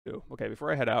do. Okay,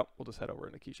 before I head out, we'll just head over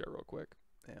into Keyshot real quick,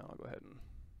 and I'll go ahead and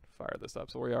fire this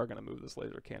up. So we are going to move this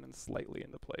laser cannon slightly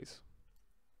into place.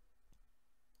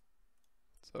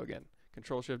 So again,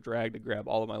 Control-Shift drag to grab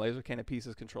all of my laser cannon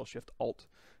pieces, Control-Shift-Alt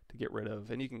to get rid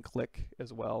of, and you can click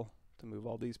as well to move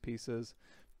all these pieces.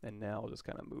 And now I'll just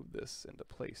kind of move this into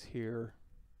place here.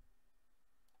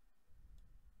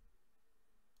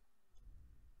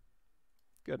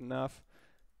 Good enough.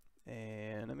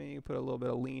 And let me put a little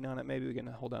bit of lean on it. Maybe we can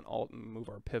hold down Alt and move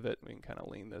our pivot. We can kind of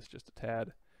lean this just a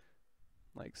tad,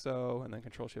 like so, and then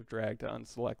Control-Shift drag to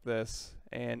unselect this.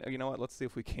 And you know what? Let's see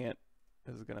if we can't.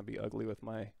 This is going to be ugly with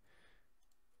my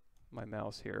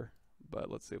mouse here,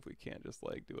 but let's see if we can't just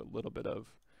like do a little bit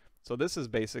of. So this is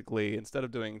basically, instead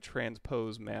of doing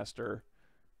transpose master,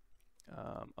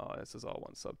 oh, this is all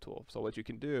one subtool. So what you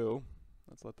can do,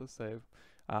 let's let this save.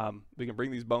 We can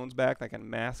bring these bones back. I can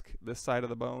mask this side of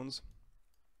the bones.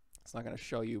 It's not going to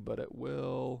show you, but it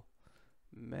will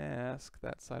mask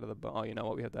that side of the bone. Oh, you know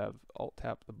what? We have to have Alt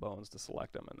tap the bones to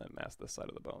select them and then mask this side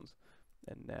of the bones.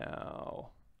 And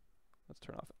now let's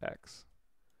turn off X.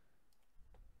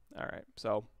 All right,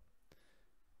 so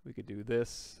we could do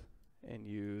this and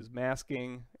use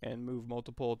masking and move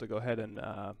multiple to go ahead and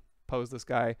pose this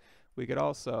guy. We could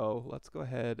also, let's go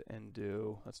ahead and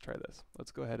do, let's try this.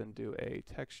 Let's go ahead and do a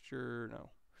texture, no.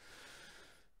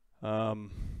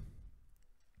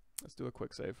 Let's do a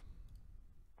quick save.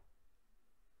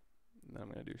 And then I'm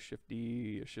going to do Shift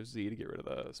D, Shift Z to get rid of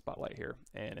the spotlight here.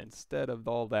 And instead of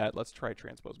all that, let's try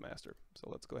Transpose Master. So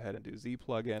let's go ahead and do Z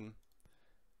plugin.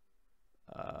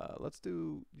 Let's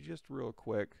do just real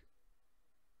quick.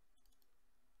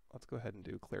 Let's go ahead and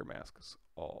do clear masks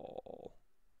all.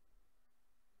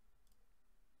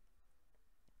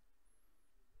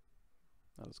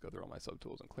 I'll just go through all my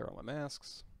subtools and clear all my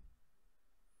masks.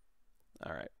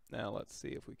 All right, now let's see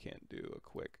if we can't do a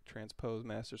quick transpose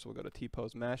master. So we'll go to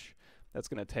T-pose mesh. That's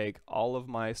going to take all of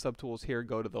my subtools here,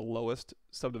 go to the lowest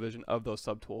subdivision of those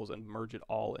subtools, and merge it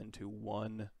all into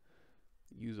one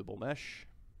usable mesh.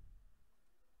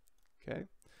 Okay,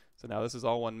 so now this is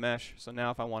all one mesh. So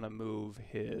now if I want to move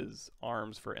his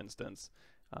arms, for instance,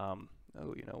 oh,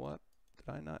 you know what?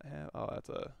 Did I not have? Oh, that's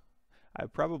a. I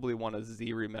probably want to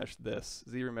Z-remesh this,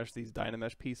 Z-remesh these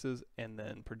Dynamesh pieces, and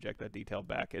then project that detail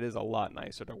back. It is a lot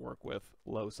nicer to work with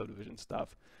low subdivision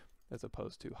stuff as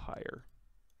opposed to higher.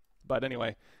 But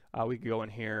anyway, we could go in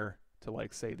here to,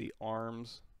 like, say the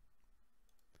arms.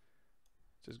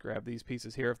 Just grab these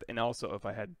pieces here, and also if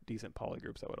I had decent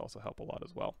polygroups, that would also help a lot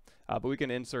as well. But we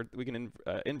can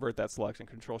invert that selection,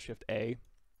 Control-Shift-A.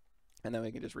 And then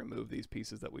we can just remove these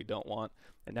pieces that we don't want.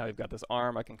 And now we've got this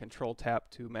arm. I can Control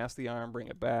Tap to mask the arm, bring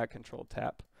it back, Control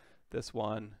Tap this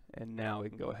one. And now we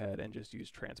can go ahead and just use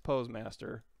Transpose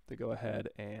Master to go ahead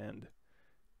and,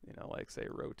 you know, like say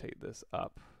rotate this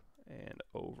up and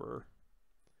over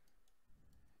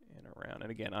and around.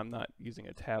 And again, I'm not using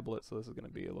a tablet, so this is going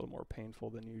to be a little more painful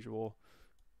than usual.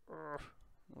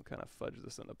 We'll kind of fudge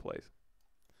this into place.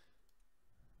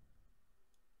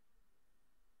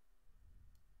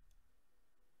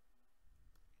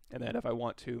 And then if I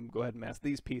want to go ahead and mask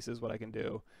these pieces, what I can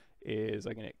do is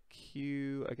I can hit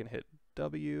Q, I can hit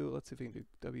W. Let's see if we can do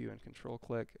W and control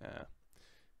click. Nah,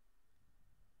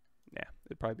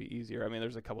 it'd probably be easier. I mean,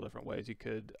 there's a couple different ways. You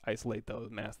could isolate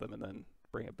those, mask them, and then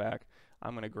bring it back.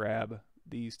 I'm going to grab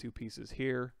these two pieces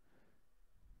here.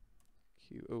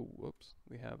 Q, oh, whoops,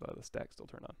 we have the stack still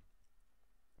turned on.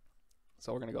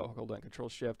 So we're going to go hold down Control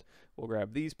Shift. We'll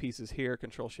grab these pieces here,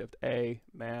 Control Shift A,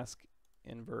 mask,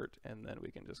 invert, and then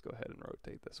we can just go ahead and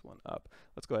rotate this one up.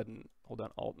 Let's go ahead and hold down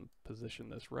Alt and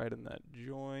position this right in that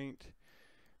joint.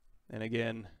 And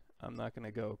again, I'm not going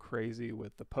to go crazy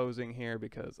with the posing here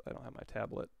because I don't have my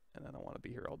tablet and I don't want to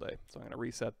be here all day. So I'm going to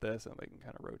reset this and we can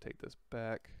kind of rotate this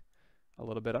back a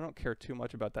little bit. I don't care too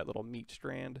much about that little meat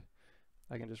strand.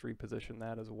 I can just reposition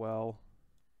that as well.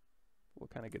 We'll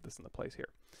kind of get this into place here.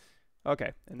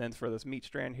 Okay, and then for this meat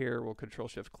strand here, we'll Control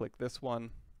Shift click this one,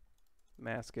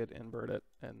 mask it, invert it,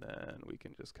 and then we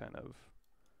can just kind of,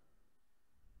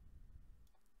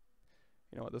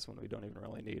 you know what, this one we don't even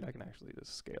really need. I can actually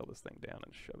just scale this thing down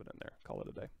and shove it in there, call it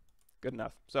a day. Good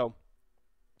enough. So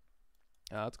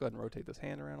let's go ahead and rotate this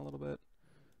hand around a little bit.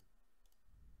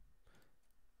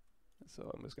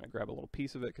 So I'm just going to grab a little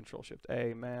piece of it, Control Shift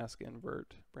A, mask,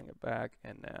 invert, bring it back,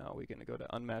 and now we can go to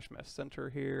Unmatch Mesh Center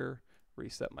here,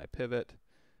 reset my pivot.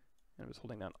 I'm just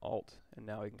holding down Alt, and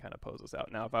now we can kind of pose this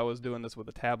out. Now, if I was doing this with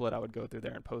a tablet, I would go through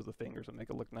there and pose the fingers and make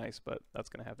it look nice, but that's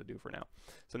going to have to do for now.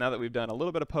 So now that we've done a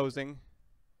little bit of posing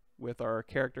with our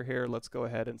character here, let's go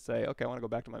ahead and say, okay, I want to go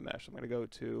back to my mesh. I'm going to go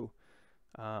to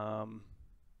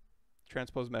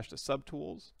Transpose Mesh to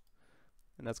Subtools.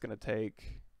 And that's going to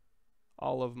take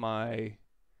all of my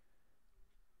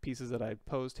pieces that I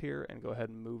posed here and go ahead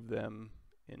and move them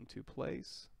into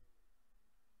place.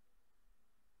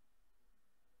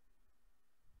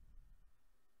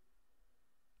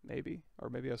 Maybe, or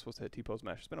maybe I was supposed to hit T-pose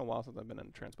mesh. It's been a while since I've been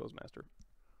in transpose master.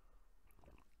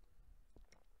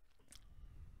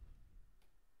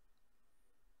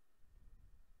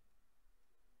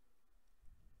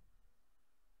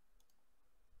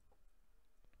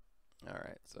 All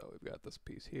right, so we've got this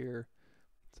piece here.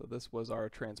 So this was our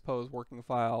transpose working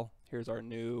file. Here's our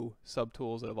new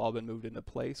subtools that have all been moved into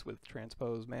place with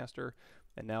transpose master.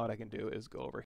 And now what I can do is go over